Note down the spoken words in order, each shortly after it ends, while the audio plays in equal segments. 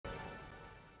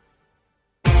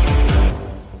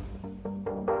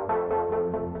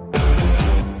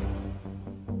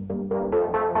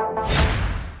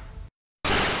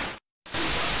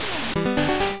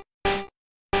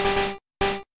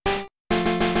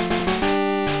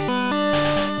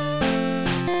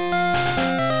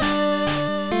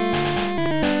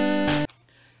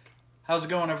How's it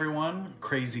going, everyone?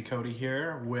 Crazy Cody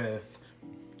here with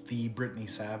the Briitney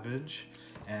Savage,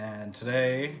 and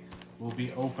today we'll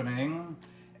be opening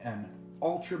an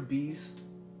Ultra Beasts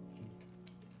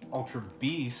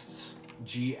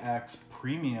GX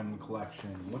Premium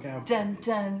Collection. Look how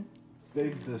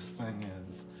big this thing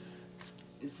is.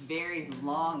 It's very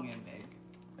long and big.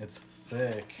 It's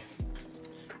thick.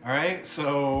 All right,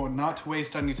 so not to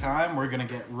waste any time, we're gonna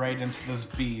get right into this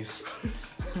beast.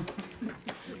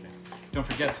 Don't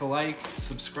forget to like,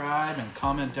 subscribe, and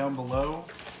comment down below.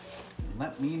 And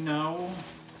let me know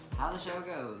how the show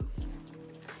goes.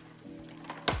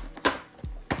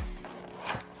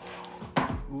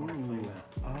 Ooh.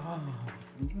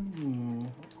 Ooh.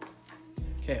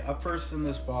 Okay, up first in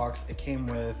this box, it came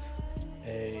with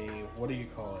a, what do you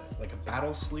call it? Like a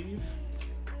battle sleeve?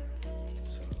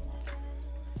 So,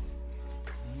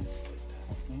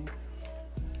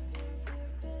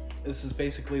 this is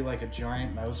basically like a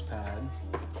giant mouse pad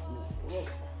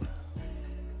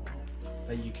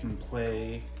that you can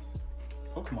play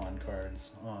Pokemon cards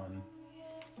on.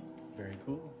 Very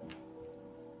cool.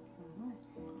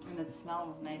 And it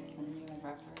smells nice and new and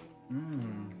rubbery.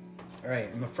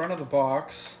 Alright, in the front of the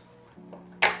box,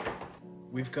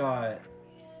 we've got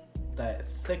that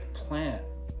thick plant,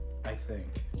 I think.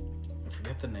 I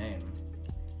forget the name.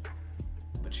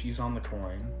 But she's on the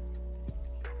coin.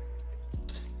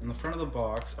 In the front of the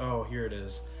box, oh, here it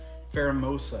is.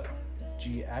 Pheromosa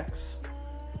GX.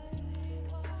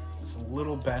 It's a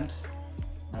little bent.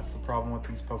 That's the problem with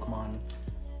these Pokemon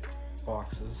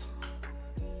boxes.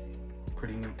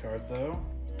 Pretty neat card though.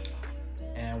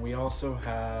 And we also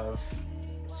have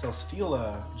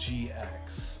Celsteela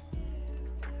GX.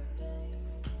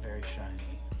 Very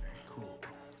shiny, very cool.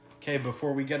 Okay,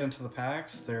 before we get into the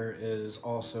packs, there is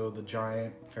also the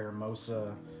giant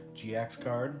Pheromosa GX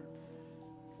card,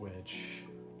 which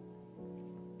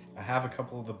I have a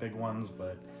couple of the big ones,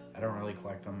 but I don't really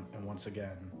collect them. And once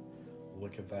again,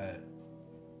 look at that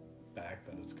back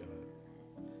that it's got.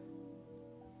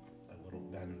 That little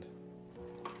bend.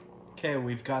 Okay,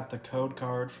 we've got the code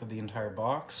card for the entire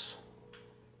box.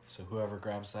 So whoever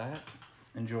grabs that,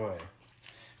 enjoy.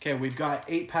 Okay, we've got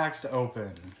 8 packs to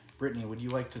open. Briitney, would you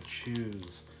like to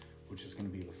choose which is gonna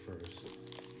be the first?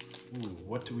 Ooh,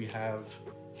 what do we have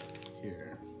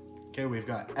here? Okay, we've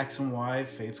got X and Y,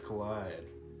 Fates Collide.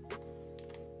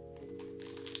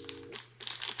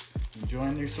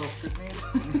 Enjoying yourself,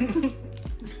 Briitney?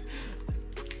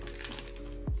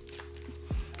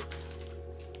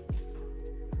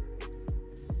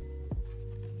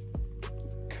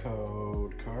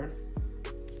 Code card.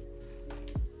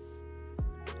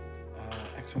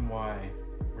 X and Y.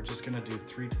 We're just gonna do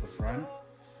 3 to the front.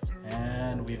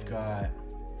 And we've got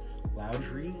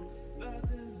Loudry.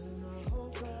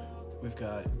 We've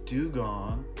got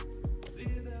Dugong.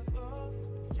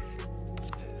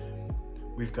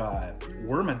 We've got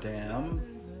Wormadam.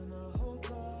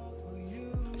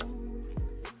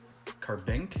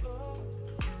 Carbink.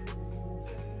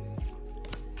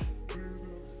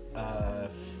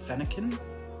 Fennekin.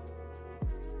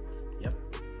 Yep,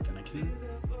 Fennekin.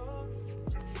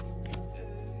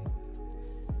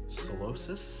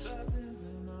 Solosis.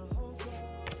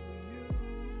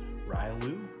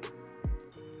 Rylu.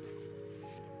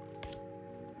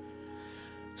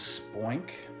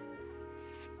 Spoink.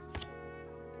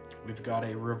 We've got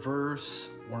a reverse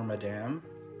Wormadam.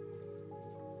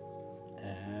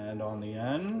 And on the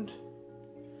end,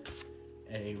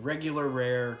 a regular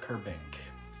rare Carbink.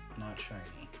 Not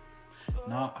shiny.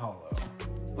 Not hollow.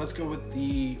 Let's go with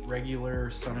the regular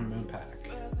Sun and Moon pack.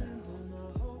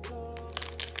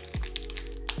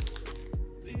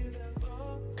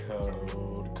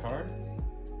 Code card.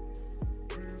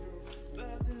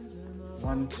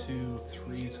 1, 2,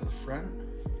 3 to the front.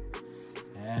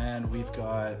 And we've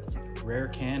got Rare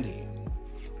Candy.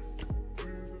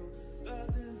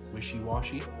 Wishy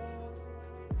Washy.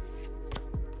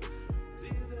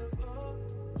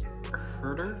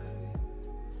 Herder.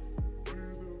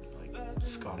 Like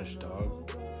Scottish dog.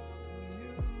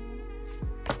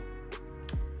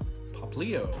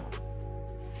 Poplio.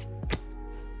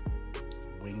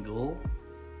 Wingle.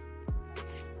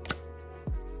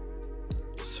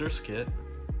 Surskit.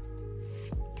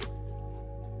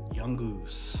 Young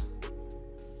Goose.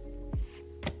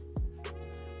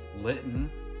 Litten.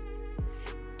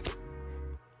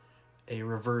 A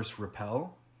reverse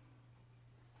Repel.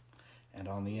 And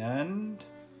on the end,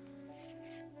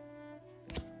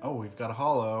 oh, we've got a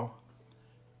hollow.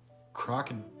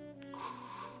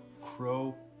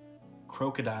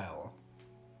 Crocodile.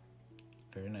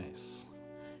 Very nice.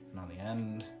 And on the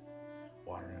end,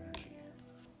 Water Energy.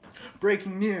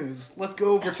 Breaking news. Let's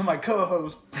go over to my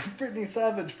co-host, Briitney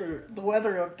Savage for the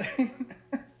weather update.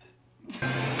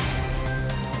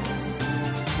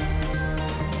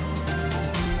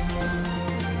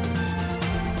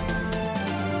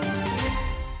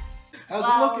 How's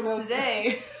it looking out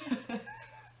today?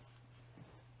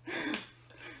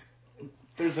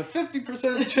 There's a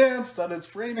 50% chance that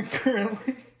it's raining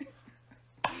currently.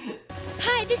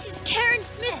 Hi, this is Karen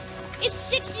Smith. It's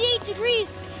 68 degrees,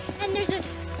 and there's a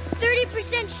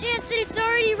 30% chance that it's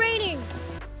already raining.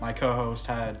 My co-host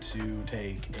had to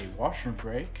take a washroom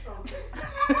break.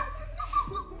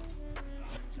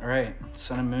 All right,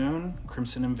 Sun and Moon,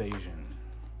 Crimson Invasion.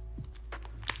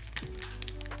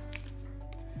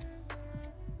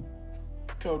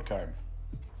 Code card.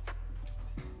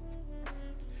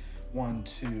 1,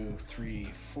 2,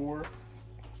 3, 4.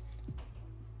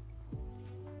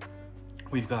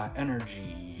 We've got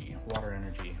energy, water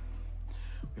energy.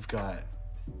 We've got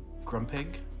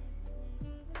Grumpig,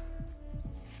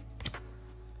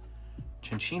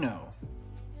 Chinchino,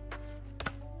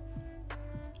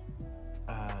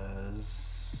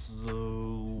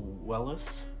 Zoelis,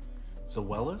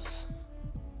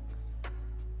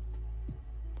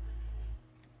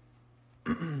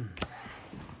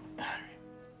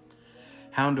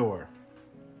 Houndour,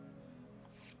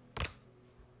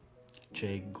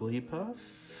 Jigglypuff,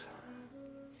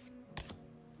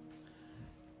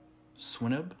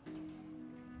 Swinub,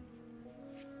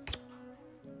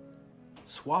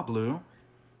 Swablu,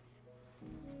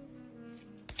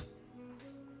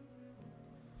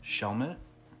 Shelmet.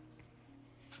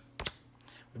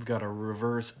 We've got a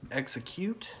reverse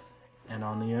execute, and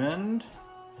on the end,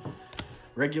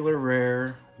 regular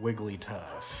rare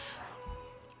Wigglytuff.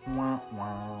 Wow,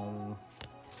 wow.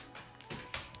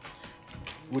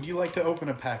 Would you like to open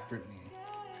a pack, Briitney?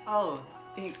 Oh,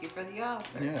 thank you for the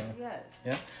offer. Yeah. Yes.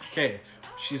 Yeah? Okay,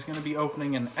 she's gonna be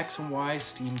opening an X and Y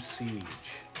Steam Siege.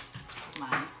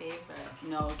 My favorite.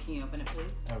 No, can you open it,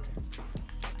 please? Okay.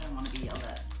 I don't want to be yelled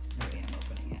at. Okay, I'm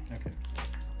opening it. Okay.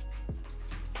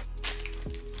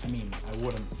 I mean, I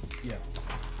wouldn't, yeah.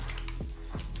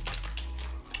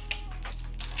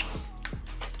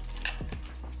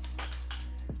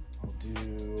 I'll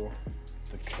do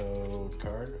the code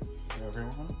card for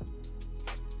everyone.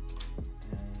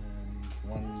 And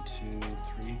 1, 2,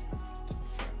 3 to the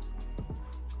front.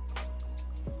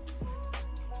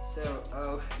 So,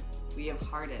 oh, we have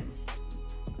Harden.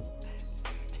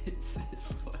 It's this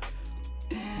one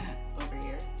over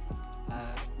here,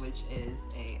 which is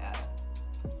a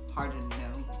hardened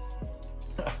nose.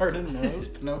 Hardened nose,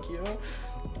 Pinocchio,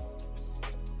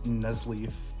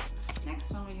 Nuzleaf.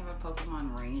 Next one we have a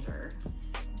Pokemon Ranger.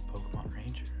 Pokemon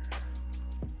Ranger.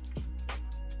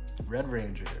 Red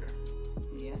Ranger.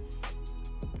 Yes.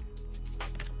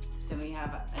 Then we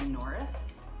have a Norith.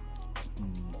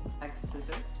 X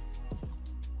Scissor.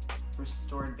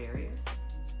 Restored Barrier.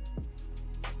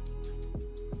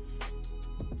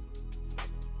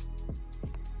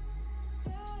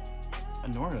 A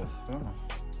North, oh.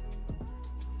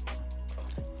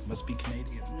 Must be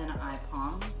Canadian. And then an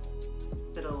Ipom.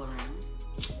 Fiddle around.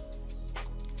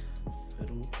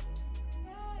 Fiddle.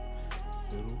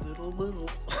 Fiddle, diddle, diddle.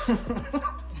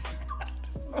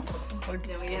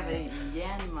 Then we have a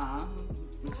Yanma,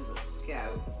 which is a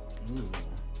Scout. Ooh.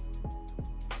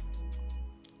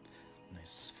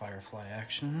 Nice Firefly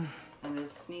action. And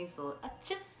this Sneasel.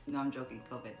 Achoo! No, I'm joking.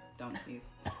 COVID. Don't sneeze.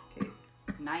 Okay.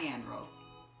 Nyan roll.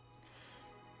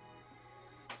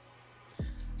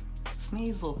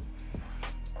 Sneasel.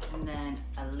 And then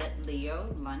a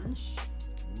Leo Lunge.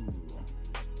 Ooh.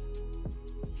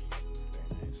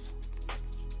 Very nice.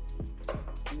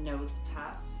 Nose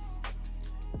Pass.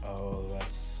 Oh,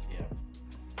 that's, yeah.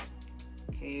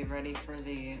 Okay, you ready for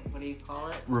the, what do you call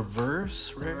it? Reverse,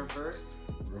 The reverse.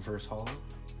 Reverse hollow.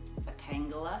 A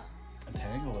Tangela. A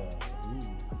Tangela. Ooh.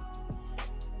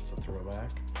 It's a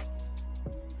throwback.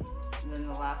 And then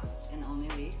the last and only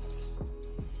least,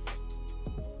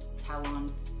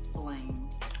 Talon Flame.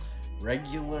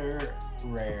 Regular,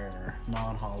 rare,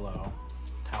 non-hollow,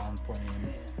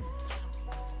 Talonflame.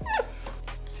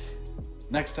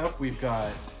 Next up, we've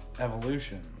got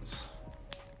Evolutions.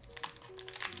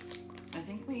 I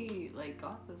think we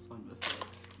got this one before.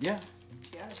 Yeah,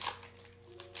 Yeah.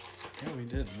 yeah, we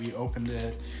did. We opened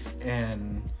it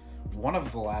in one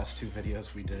of the last 2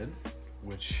 videos we did,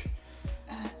 which.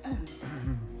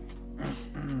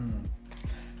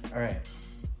 All right.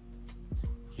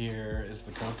 Here is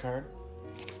the code card.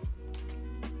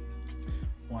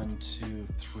 1, 2,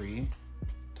 3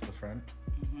 to the front.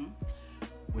 Mm-hmm.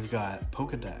 We've got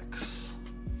Pokedex,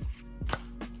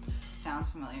 Sounds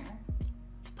familiar.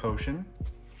 Potion,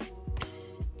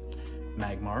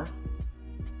 Magmar,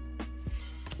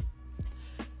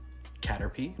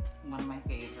 Caterpie. One of my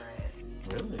favorites.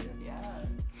 Really? Yeah.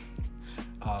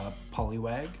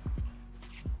 Poliwag.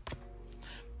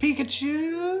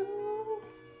 Pikachu.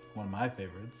 One of my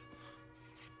favorites.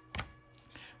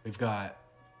 We've got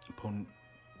Ponyta.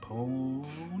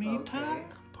 Okay.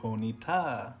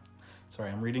 Ponyta. Sorry,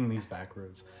 I'm reading these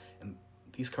backwards. And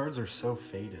these cards are so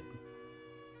faded.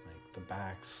 Like the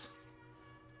backs.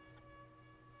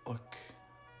 Look.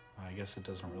 I guess it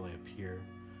doesn't really appear.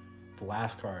 The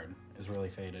last card is really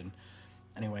faded.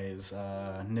 Anyways,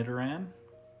 Nidoran,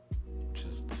 which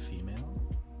is the female.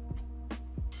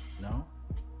 No?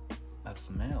 That's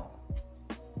the male.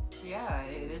 Yeah,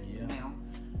 it is Yeah. male.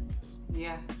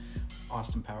 Yeah.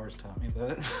 Austin Powers taught me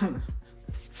that.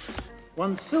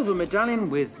 One silver medallion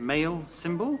with male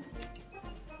symbol.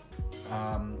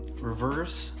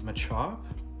 Reverse Machop.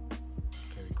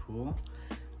 Very cool.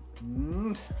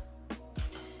 And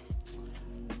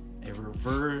a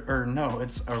reverse, or no,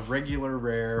 it's a regular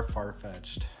rare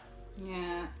Farfetch'd.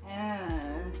 Yeah.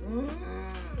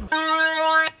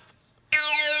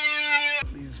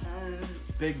 These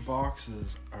big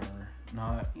boxes are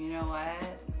not. You know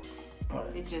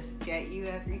what? They just get you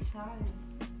every time.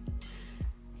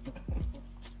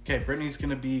 Okay, Brittany's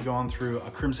gonna be going through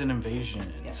a Crimson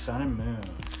Invasion, Yes. Sun and Moon.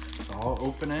 So I'll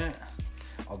open it.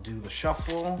 I'll do the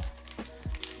shuffle.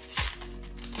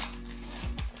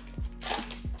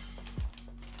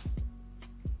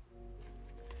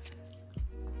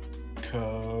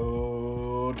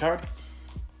 Code card.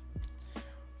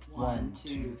 1,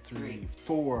 2, 3.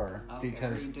 4. Okay,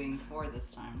 Because we're doing 4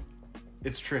 this time.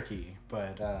 it's tricky,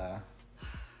 but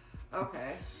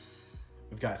Okay.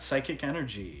 we've got Psychic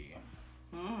Energy.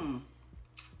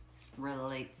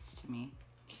 Relates to me.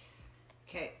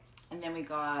 Okay, and then we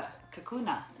got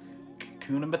Kakuna.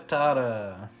 Kuna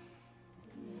Matata.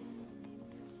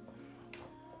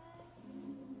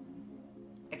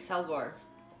 Excelgor.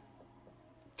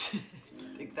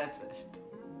 I think that's it.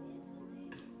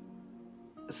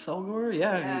 Selgor?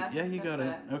 Yeah, Yeah, you got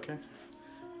it. that's Okay.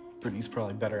 Brittany's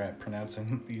probably better at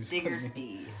pronouncing these. than Digger me.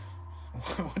 Speed.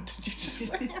 What did you just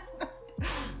say?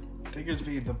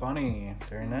 Diggersby, the bunny.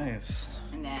 Very nice.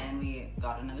 And then we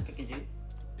got another Pikachu.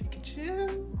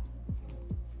 Pikachu.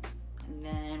 And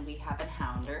then we have a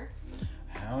Hounder.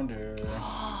 Hounder.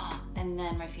 And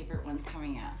then my favorite one's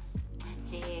coming out.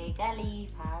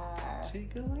 Jigglypuff.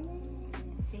 Jiggly.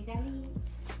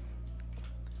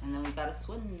 And then we got a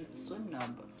Swinub.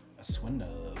 A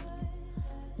Swinub.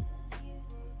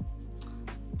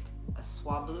 A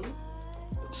Swablu.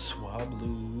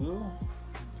 Swablu.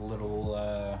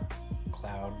 Little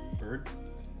cloud bird.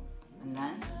 And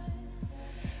then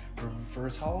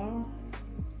Reverse Hollow.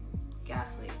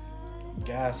 Ghastly.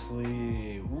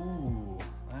 Ghastly. Ooh,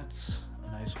 that's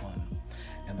a nice one.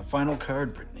 And the final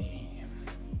card, Brittany.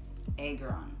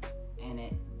 Aggron. And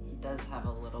it does have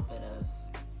a little bit of...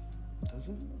 Does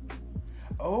it?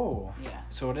 Oh. Yeah.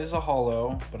 So it is a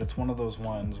hollow, but it's one of those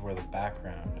ones where the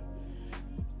background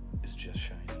is just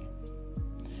shiny.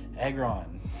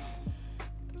 Aggron.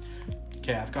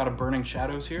 Okay, I've got a Burning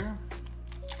Shadows here.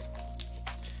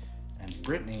 And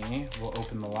Brittany will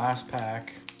open the last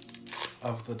pack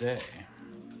of the day.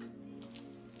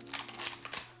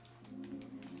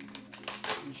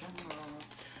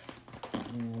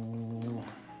 Ooh.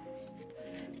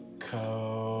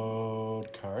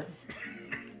 Code card.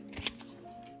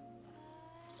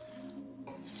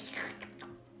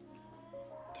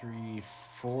 Three,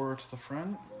 4 to the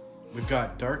front. We've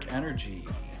got Dark Energy.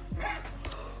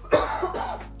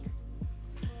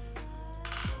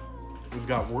 We've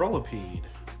got Whirlipede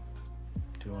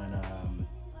doing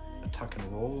a tuck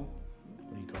and roll.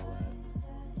 What do you call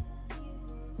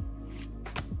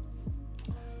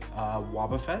that?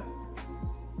 Wobbuffet.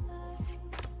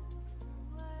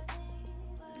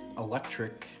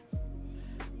 Electric.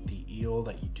 The eel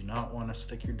that you do not want to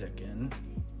stick your dick in.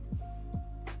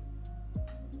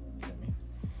 Get me?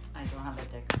 I don't have a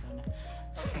dick, so no.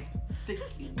 Okay. Thank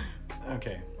you.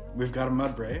 Okay, we've got a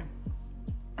Mudbray.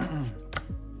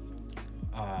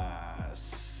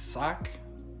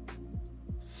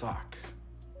 Sock,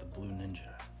 the blue ninja.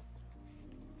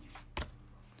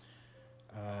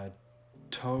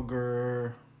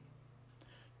 Toger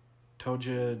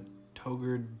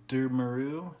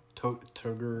Durmaru.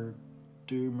 Toger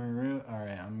Durmaru. All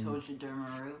right, I'm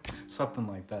Tojidurmaru. something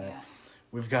like that. Yeah.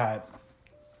 We've got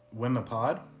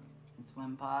Wimpod. It's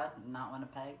Wimpod, not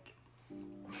Winnipeg.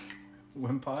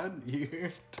 Wimpod, you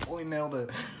totally nailed it.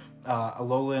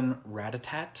 Alolan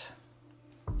Ratatat.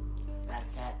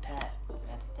 Rat-tat-tat.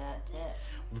 Rat-tat-tat.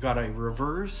 We've got a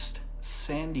reversed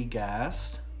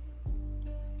Sandygast.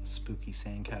 Spooky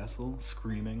sandcastle,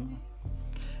 screaming.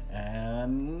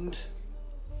 And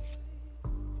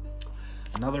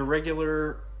Another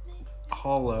regular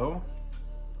holo,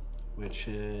 which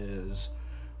is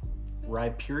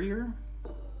Rhyperior.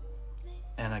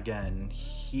 And again,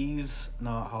 he's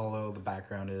not holo, the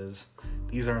background is.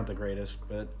 These aren't the greatest,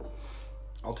 but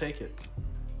I'll take it.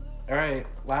 All right,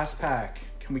 last pack.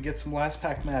 Can we get some last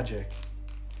pack magic?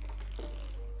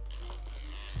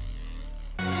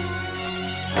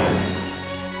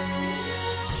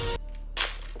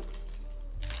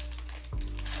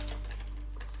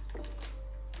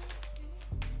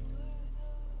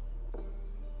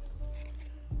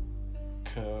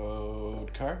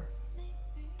 Code card.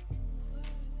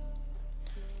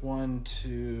 1,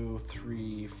 2,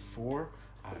 3, 4.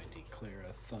 I declare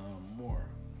a thumb war.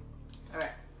 All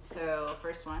right. So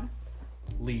first one.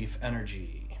 Leaf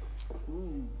energy.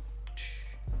 Ooh.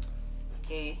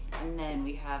 Okay, and then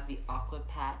we have the aqua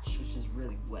patch, which is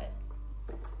really wet.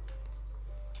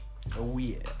 Oh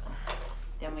yeah.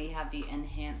 Then we have the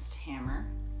enhanced hammer.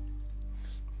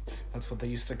 That's what they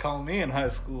used to call me in high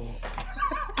school.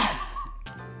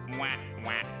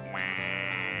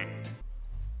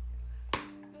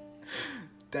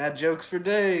 Dad jokes for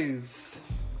days.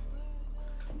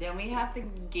 Then we have the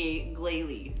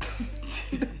Glalie.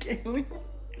 Glalie?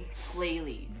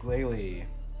 Glalie. Glalie.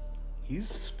 He's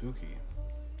spooky.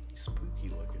 He's spooky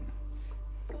looking.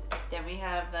 Then we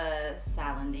have the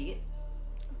Salandit.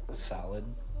 A salad.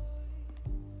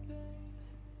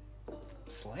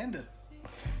 Slammed it.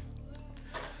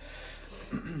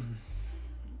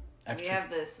 We have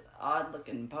this odd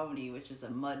looking pony, which is a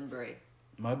Mudbray.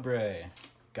 Mudbray.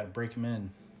 Gotta break him in.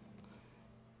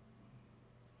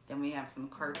 Then we have some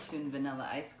cartoon Vanilla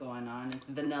Ice going on. It's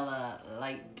Vanilla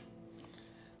Light.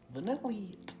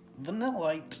 Vanillite.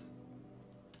 Vanillite.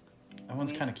 That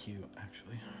one's kind of cute,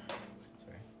 actually.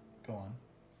 Sorry. Go on.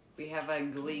 We have a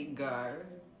Gligar.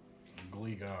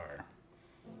 Gligar.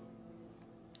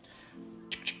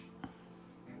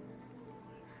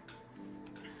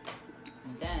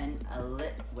 Then a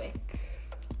Litwick.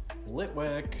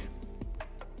 Litwick.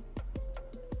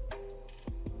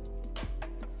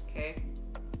 Okay.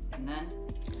 And then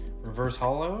Reverse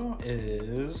holo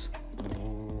is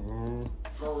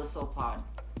Golisopod.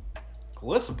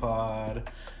 Golisopod.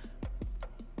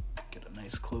 Get a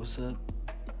nice close up.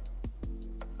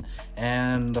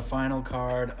 And the final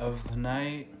card of the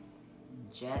night.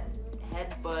 Jet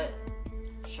Headbutt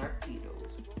Sharpedo.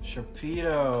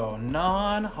 Sharpedo,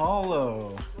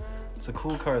 non-holo. It's a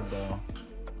cool card though.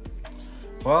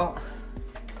 Well,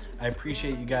 I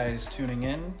appreciate you guys tuning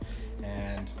in,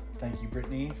 and thank you,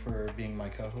 Brittany, for being my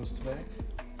co-host today.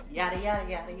 Yada yada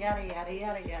yada yada yada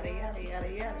yada yada yada yada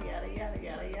yada yada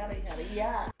yada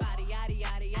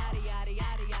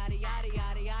yada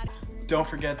yada yada. Don't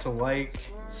forget to like,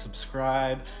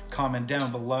 subscribe, comment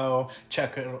down below,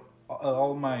 check out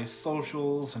all my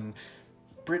socials and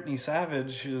Brittany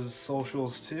Savage's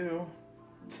socials too.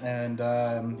 And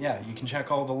yeah, you can check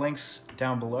all the links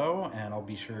down below, and I'll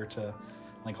be sure to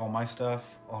link all my stuff,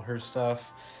 all her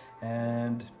stuff.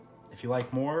 And if you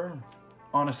like more,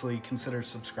 honestly, consider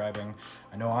subscribing.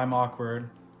 I know I'm awkward.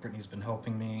 Brittany's been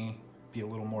helping me be a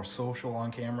little more social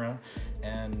on camera.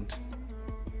 And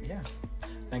yeah,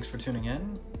 thanks for tuning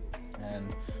in.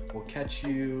 And we'll catch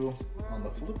you on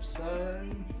the flip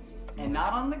side. And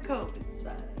not on the COVID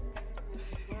side.